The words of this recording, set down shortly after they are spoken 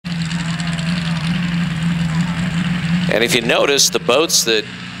And if you notice, the boats that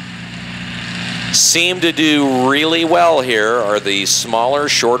seem to do really well here are the smaller,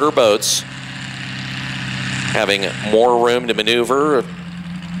 shorter boats, having more room to maneuver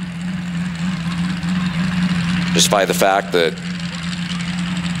just by the fact that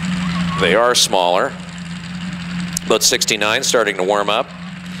they are smaller. Boat 69 starting to warm up.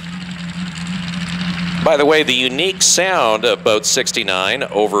 By the way, the unique sound of boat 69,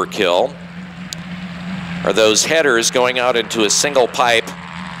 Overkill, are those headers going out into a single pipe,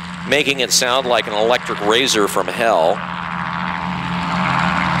 making it sound like an electric razor from hell.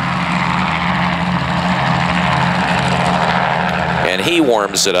 And he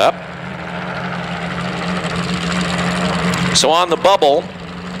warms it up. So on the bubble,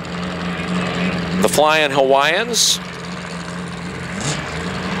 the Flying Hawaiians,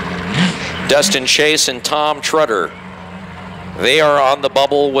 Dustin Chase and Tom Trutter. They are on the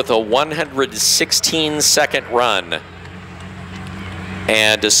bubble with a 116-second run.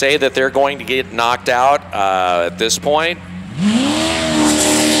 And to say that they're going to get knocked out at this point.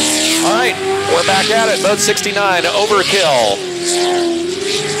 All right, we're back at it. Boat 69, Overkill.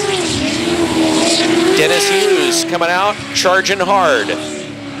 Dennis Hughes coming out, charging hard.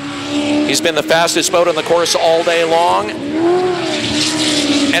 He's been the fastest boat on the course all day long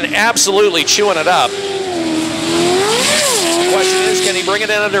and absolutely chewing it up. The question is, can he bring it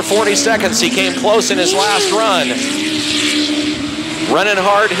in under 40 seconds? He came close in his last run. Running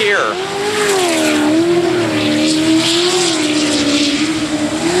hard here.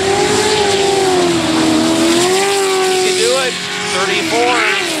 He can do it. 34.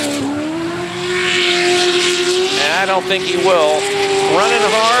 I don't think he will. Running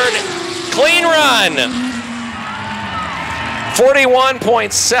hard. Clean run.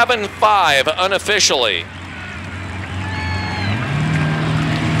 41.75 unofficially.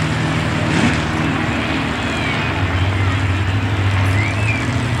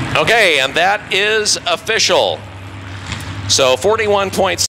 Okay, and that is official. So 41.7.